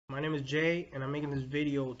My name is Jay, and I'm making this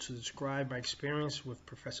video to describe my experience with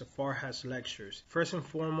Professor Farhat's lectures. First and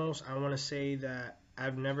foremost, I want to say that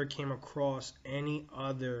I've never came across any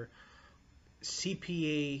other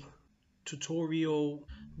CPA tutorial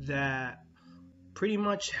that pretty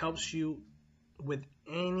much helps you with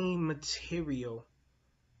any material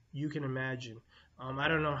you can imagine. I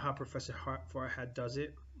don't know how Professor Farhat does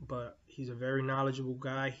it, but he's a very knowledgeable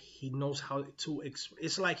guy. He knows how to,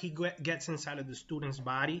 it's like he gets inside of the student's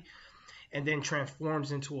body and then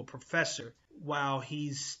transforms into a professor while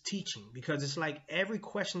he's teaching, because it's like every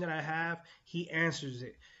question that I have, he answers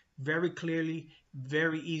it very clearly,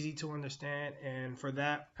 very easy to understand, and for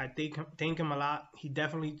that I thank him a lot. He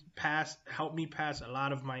definitely helped me pass a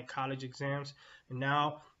lot of my college exams, and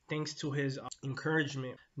now thanks to his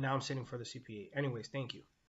encouragement, now I'm sitting for the CPA. Anyways, thank you.